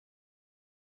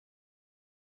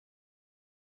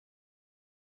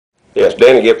Yes,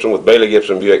 Danny Gibson with Bailey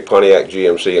Gibson Buick Pontiac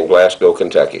GMC in Glasgow,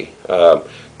 Kentucky.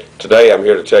 Today I'm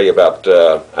here to tell you about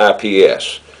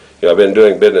IPS. I've been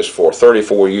doing business for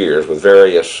 34 years with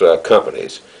various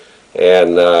companies,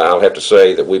 and I'll have to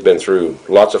say that we've been through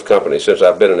lots of companies since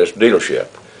I've been in this dealership,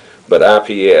 but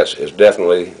IPS is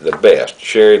definitely the best.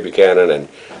 Sherry Buchanan and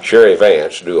Sherry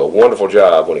Vance do a wonderful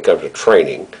job when it comes to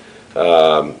training.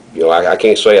 I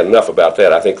can't say enough about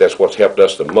that. I think that's what's helped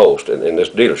us the most in this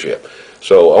dealership.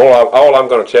 So all I'm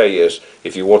going to tell you is,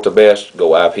 if you want the best,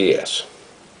 go IPS.